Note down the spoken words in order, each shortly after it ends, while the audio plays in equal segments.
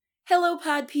Hello,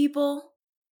 pod people.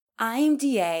 I'm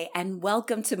DA, and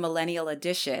welcome to Millennial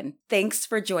Edition. Thanks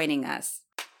for joining us.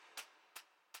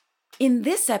 In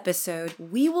this episode,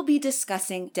 we will be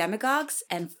discussing demagogues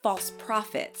and false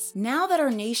prophets now that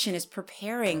our nation is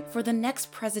preparing for the next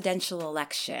presidential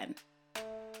election.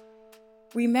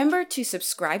 Remember to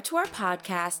subscribe to our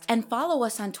podcast and follow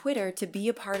us on Twitter to be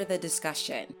a part of the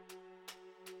discussion.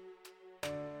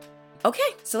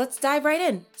 Okay, so let's dive right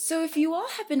in. So if you all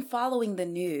have been following the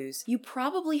news, you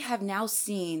probably have now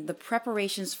seen the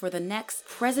preparations for the next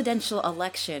presidential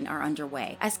election are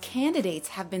underway, as candidates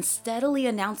have been steadily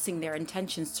announcing their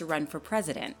intentions to run for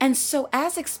president. And so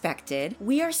as expected,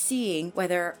 we are seeing,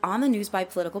 whether on the news by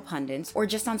political pundits or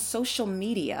just on social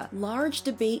media, large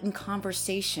debate and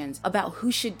conversations about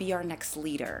who should be our next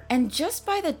leader. And just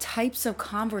by the types of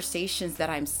conversations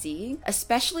that I'm seeing,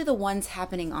 especially the ones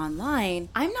happening online,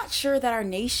 I'm not sure that our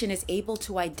nation is able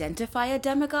to identify a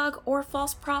demagogue or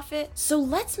false prophet. So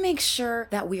let's make sure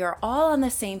that we are all on the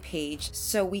same page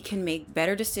so we can make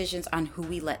better decisions on who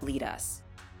we let lead us.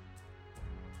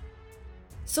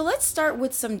 So let's start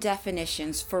with some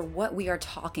definitions for what we are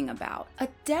talking about. A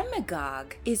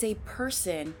demagogue is a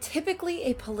person, typically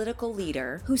a political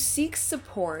leader, who seeks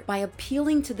support by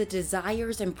appealing to the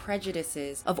desires and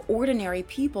prejudices of ordinary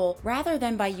people rather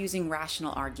than by using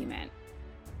rational argument.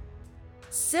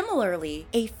 Similarly,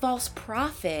 a false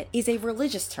prophet is a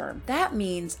religious term. That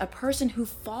means a person who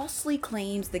falsely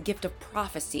claims the gift of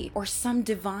prophecy or some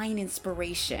divine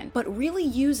inspiration, but really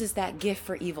uses that gift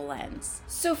for evil ends.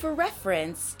 So for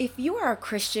reference, if you are a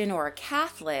Christian or a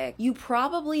Catholic, you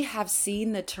probably have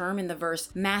seen the term in the verse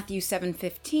Matthew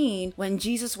 7:15 when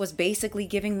Jesus was basically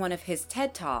giving one of his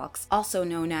TED Talks, also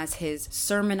known as his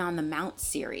Sermon on the Mount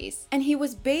series. And he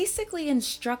was basically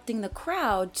instructing the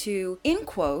crowd to, in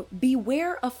quote, beware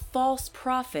of false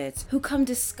prophets who come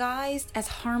disguised as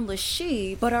harmless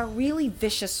sheep but are really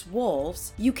vicious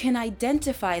wolves. You can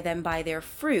identify them by their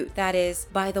fruit, that is,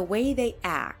 by the way they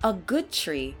act. A good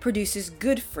tree produces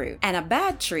good fruit, and a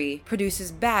bad tree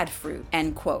produces bad fruit,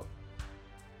 end quote.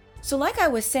 So like I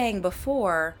was saying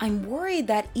before, I'm worried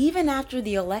that even after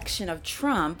the election of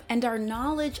Trump and our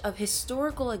knowledge of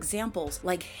historical examples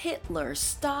like Hitler,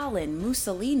 Stalin,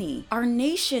 Mussolini, our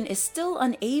nation is still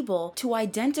unable to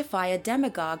identify a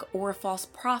demagogue or a false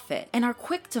prophet and are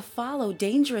quick to follow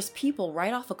dangerous people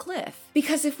right off a cliff.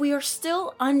 Because if we are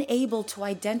still unable to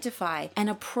identify and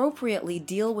appropriately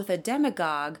deal with a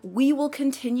demagogue, we will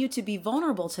continue to be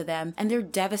vulnerable to them and their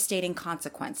devastating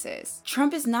consequences.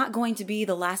 Trump is not going to be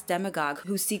the last demagogue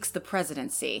who seeks the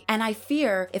presidency, and I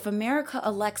fear if America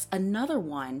elects another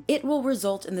one, it will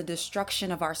result in the destruction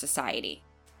of our society.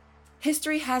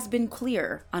 History has been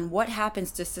clear on what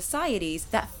happens to societies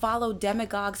that follow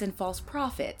demagogues and false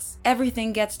prophets.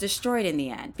 Everything gets destroyed in the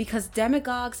end because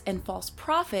demagogues and false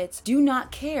prophets do not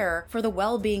care for the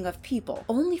well-being of people,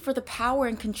 only for the power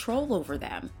and control over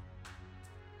them.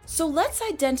 So let's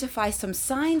identify some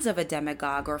signs of a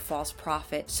demagogue or false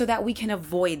prophet so that we can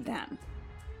avoid them.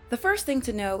 The first thing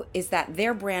to know is that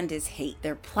their brand is hate.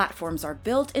 Their platforms are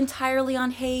built entirely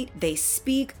on hate. They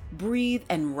speak, breathe,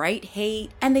 and write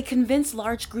hate, and they convince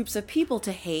large groups of people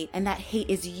to hate, and that hate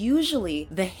is usually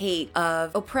the hate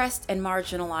of oppressed and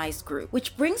marginalized groups.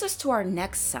 Which brings us to our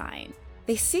next sign.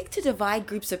 They seek to divide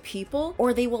groups of people,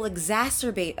 or they will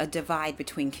exacerbate a divide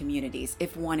between communities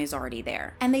if one is already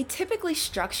there. And they typically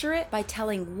structure it by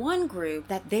telling one group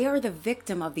that they are the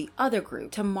victim of the other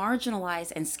group to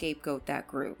marginalize and scapegoat that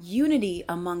group. Unity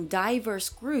among diverse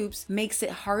groups makes it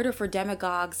harder for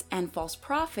demagogues and false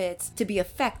prophets to be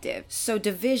effective. So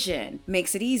division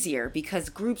makes it easier because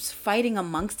groups fighting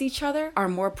amongst each other are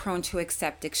more prone to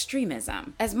accept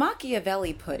extremism. As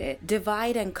Machiavelli put it,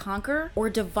 divide and conquer, or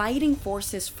dividing forces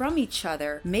from each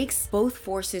other, makes both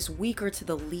forces weaker to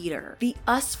the leader. The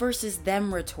us versus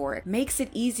them rhetoric makes it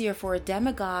easier for a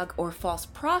demagogue or false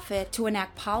prophet to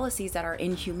enact policies that are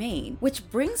inhumane, which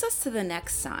brings us to the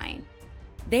next sign.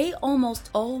 They almost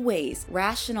always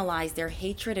rationalize their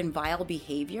hatred and vile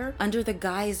behavior under the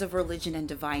guise of religion and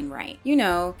divine right. You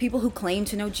know, people who claim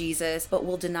to know Jesus but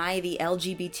will deny the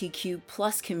LGBTQ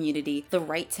plus community the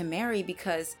right to marry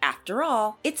because, after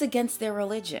all, it's against their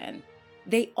religion.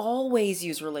 They always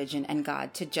use religion and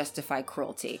God to justify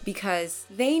cruelty because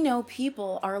they know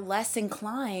people are less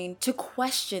inclined to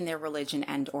question their religion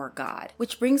and or God.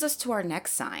 Which brings us to our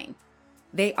next sign.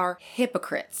 They are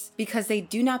hypocrites because they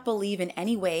do not believe in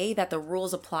any way that the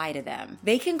rules apply to them.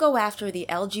 They can go after the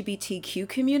LGBTQ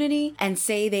community and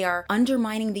say they are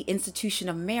undermining the institution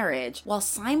of marriage while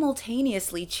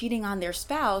simultaneously cheating on their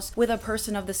spouse with a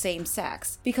person of the same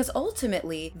sex, because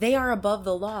ultimately they are above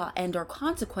the law and or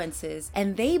consequences,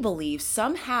 and they believe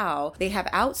somehow they have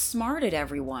outsmarted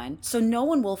everyone so no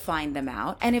one will find them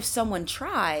out, and if someone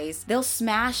tries, they'll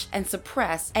smash and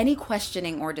suppress any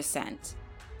questioning or dissent.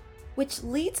 Which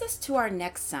leads us to our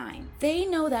next sign. They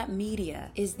know that media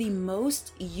is the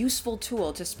most useful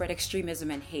tool to spread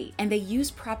extremism and hate, and they use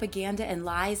propaganda and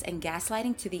lies and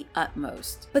gaslighting to the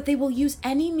utmost. But they will use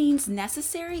any means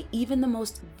necessary, even the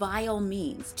most vile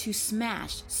means, to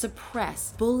smash,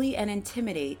 suppress, bully, and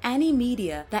intimidate any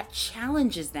media that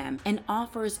challenges them and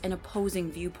offers an opposing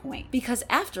viewpoint. Because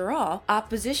after all,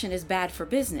 opposition is bad for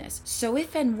business. So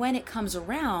if and when it comes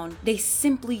around, they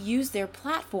simply use their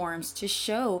platforms to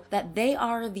show that they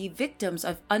are the victims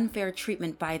of unfair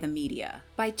treatment by the media.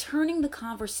 By turning the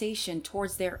conversation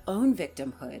towards their own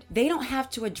victimhood, they don't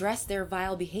have to address their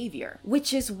vile behavior,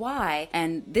 which is why,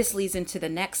 and this leads into the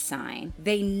next sign,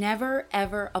 they never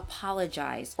ever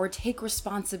apologize or take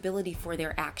responsibility for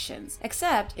their actions,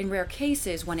 except in rare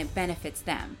cases when it benefits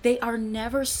them. They are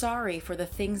never sorry for the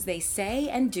things they say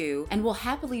and do, and will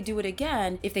happily do it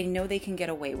again if they know they can get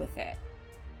away with it.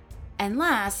 And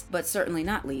last, but certainly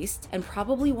not least, and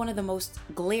probably one of the most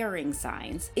glaring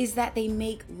signs, is that they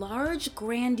make large,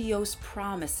 grandiose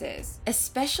promises,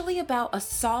 especially about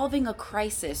solving a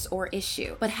crisis or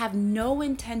issue, but have no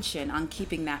intention on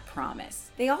keeping that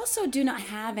promise. They also do not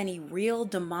have any real,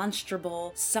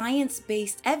 demonstrable,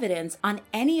 science-based evidence on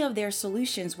any of their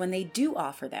solutions when they do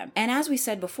offer them. And as we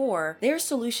said before, their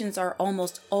solutions are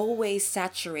almost always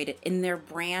saturated in their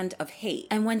brand of hate.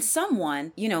 And when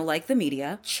someone, like the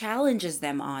media, challenges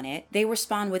them on it, they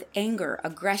respond with anger,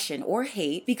 aggression, or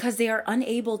hate because they are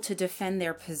unable to defend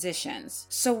their positions.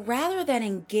 So rather than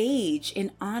engage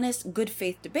in honest, good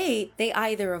faith debate, they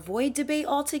either avoid debate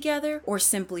altogether or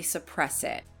simply suppress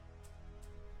it.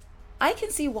 I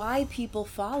can see why people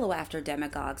follow after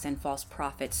demagogues and false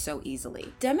prophets so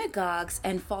easily. Demagogues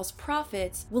and false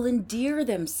prophets will endear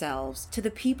themselves to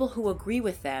the people who agree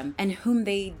with them and whom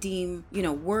they deem,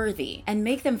 worthy, and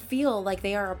make them feel like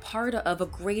they are a part of a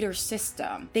greater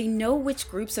system. They know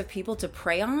which groups of people to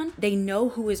prey on. They know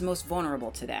who is most vulnerable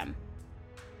to them.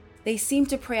 They seem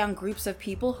to prey on groups of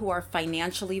people who are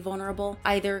financially vulnerable,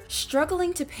 either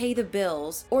struggling to pay the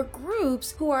bills, or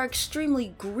groups who are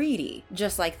extremely greedy,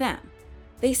 just like them.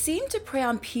 They seem to prey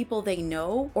on people they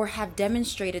know or have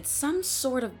demonstrated some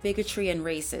sort of bigotry and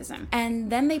racism,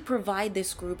 and then they provide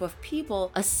this group of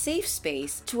people a safe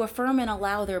space to affirm and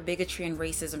allow their bigotry and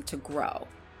racism to grow.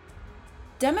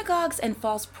 Demagogues and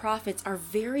false prophets are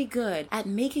very good at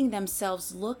making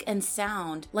themselves look and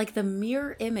sound like the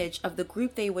mirror image of the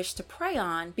group they wish to prey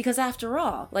on, because after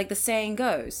all, like the saying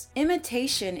goes,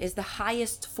 imitation is the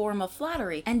highest form of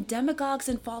flattery, and demagogues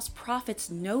and false prophets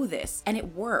know this, and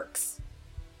it works.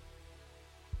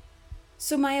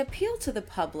 So my appeal to the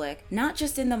public, not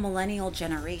just in the millennial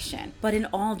generation, but in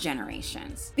all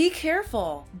generations. Be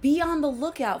careful. Be on the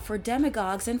lookout for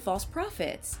demagogues and false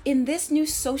prophets. In this new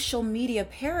social media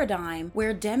paradigm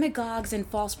where demagogues and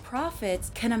false prophets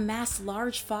can amass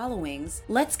large followings,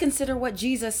 let's consider what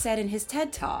Jesus said in his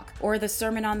TED Talk or the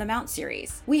Sermon on the Mount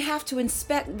series. We have to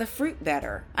inspect the fruit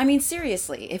better. I mean,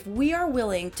 seriously, if we are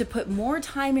willing to put more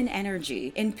time and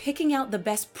energy in picking out the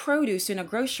best produce in a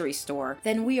grocery store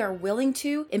than we are willing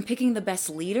to in picking the best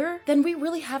leader, then we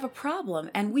really have a problem,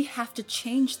 and we have to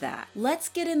change that. Let's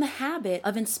get in the habit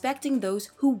of inspecting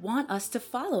those who want us to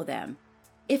follow them.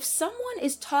 If someone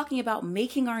is talking about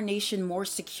making our nation more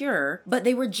secure, but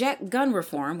they reject gun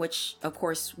reform, which of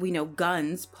course we know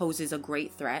guns poses a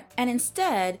great threat, and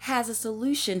instead has a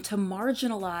solution to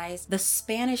marginalize the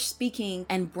Spanish-speaking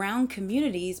and brown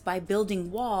communities by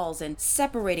building walls and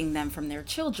separating them from their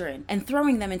children and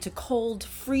throwing them into cold,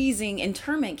 freezing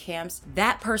internment camps,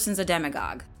 that person's a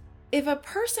demagogue. If a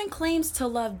person claims to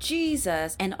love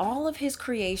Jesus and all of his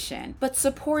creation, but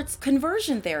supports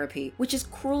conversion therapy, which is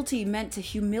cruelty meant to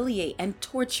humiliate and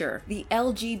torture the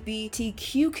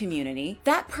LGBTQ community,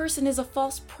 that person is a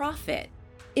false prophet.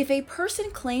 If a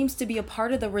person claims to be a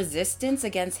part of the resistance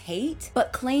against hate,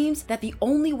 but claims that the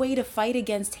only way to fight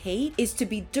against hate is to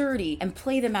be dirty and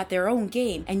play them at their own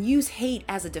game and use hate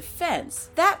as a defense,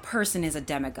 that person is a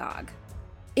demagogue.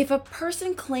 If a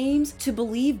person claims to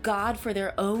believe God for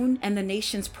their own and the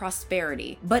nation's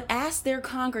prosperity, but asks their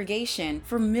congregation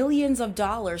for millions of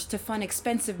dollars to fund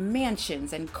expensive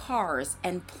mansions and cars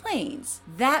and planes,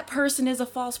 that person is a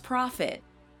false prophet.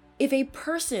 If a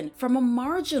person from a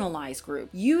marginalized group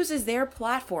uses their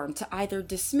platform to either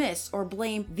dismiss or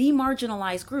blame the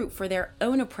marginalized group for their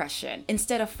own oppression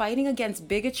instead of fighting against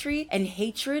bigotry and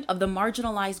hatred of the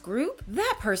marginalized group,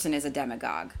 that person is a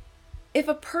demagogue. If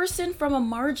a person from a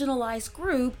marginalized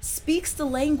group speaks the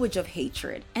language of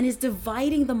hatred and is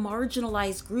dividing the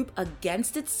marginalized group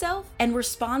against itself and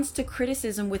responds to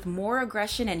criticism with more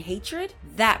aggression and hatred,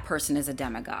 that person is a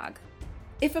demagogue.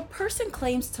 If a person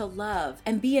claims to love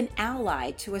and be an ally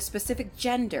to a specific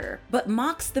gender, but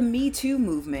mocks the Me Too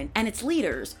movement and its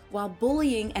leaders while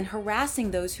bullying and harassing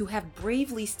those who have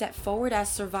bravely stepped forward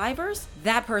as survivors,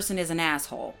 that person is an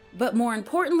asshole. But more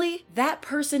importantly, that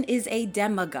person is a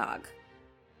demagogue.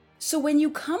 So when you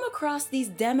come across these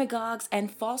demagogues and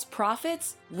false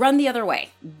prophets, run the other way.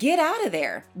 Get out of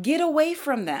there. Get away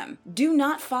from them. Do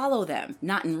not follow them.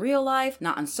 Not in real life,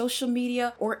 not on social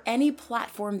media, or any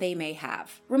platform they may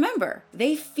have. Remember,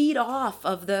 they feed off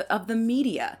of the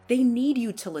media. They need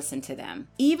you to listen to them.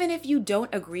 Even if you don't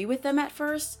agree with them at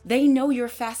first, they know your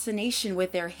fascination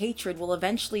with their hatred will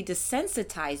eventually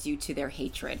desensitize you to their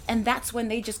hatred. And that's when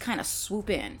they just kind of swoop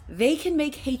in. They can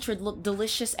make hatred look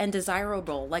delicious and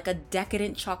desirable like a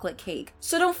decadent chocolate cake.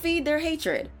 So don't feed their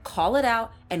hatred. Call it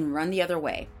out and run the other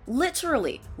way.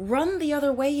 Literally, run the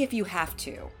other way if you have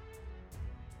to.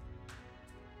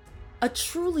 A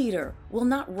true leader will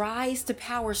not rise to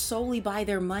power solely by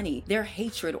their money, their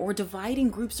hatred, or dividing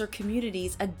groups or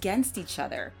communities against each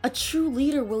other. A true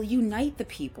leader will unite the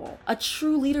people. A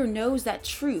true leader knows that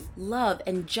truth, love,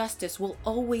 and justice will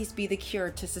always be the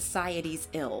cure to society's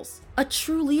ills. A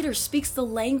true leader speaks the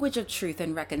language of truth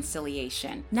and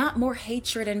reconciliation, not more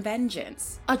hatred and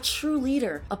vengeance. A true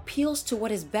leader appeals to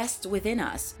what is best within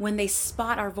us when they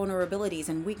spot our vulnerabilities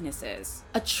and weaknesses.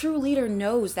 A true leader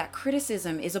knows that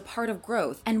criticism is a part of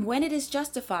growth, and when it is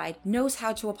justified, knows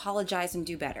how to apologize and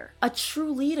do better. A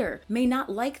true leader may not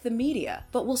like the media,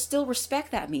 but will still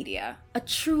respect that media. A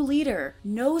true leader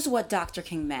knows what Dr.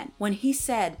 King meant when he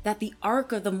said that the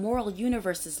arc of the moral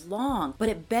universe is long, but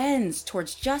it bends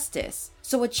towards justice.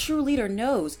 So a true leader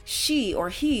knows she or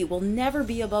he will never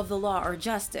be above the law or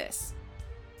justice.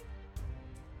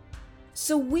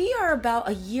 So we are about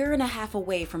a year and a half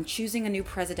away from choosing a new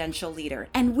presidential leader,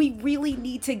 and we really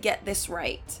need to get this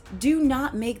right. Do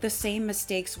not make the same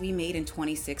mistakes we made in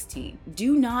 2016.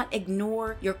 Do not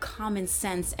ignore your common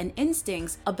sense and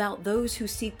instincts about those who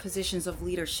seek positions of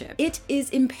leadership. It is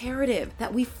imperative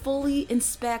that we fully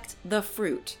inspect the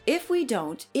fruit. If we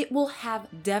don't, it will have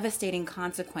devastating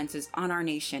consequences on our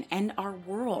nation and our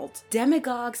world.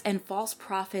 Demagogues and false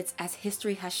prophets, as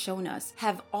history has shown us,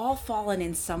 have all fallen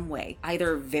in some way,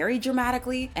 either very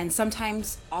dramatically and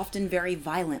sometimes often very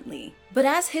violently. But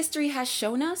as history has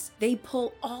shown us, they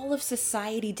pull all of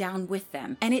society down with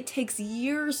them, and it takes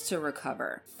years to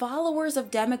recover. Followers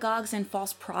of demagogues and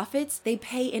false prophets, they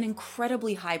pay an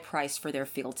incredibly high price for their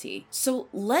fealty. So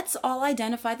let's all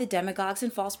identify the demagogues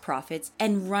and false prophets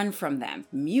and run from them,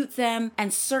 mute them,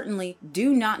 and certainly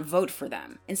do not vote for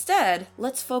them. Instead,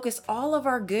 let's focus all of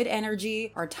our good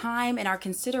energy, our time, and our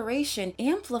consideration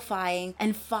amplifying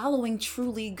and following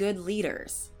truly good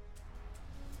leaders.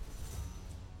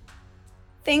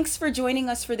 Thanks for joining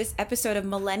us for this episode of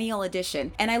Millennial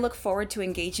Edition, and I look forward to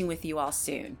engaging with you all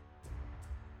soon.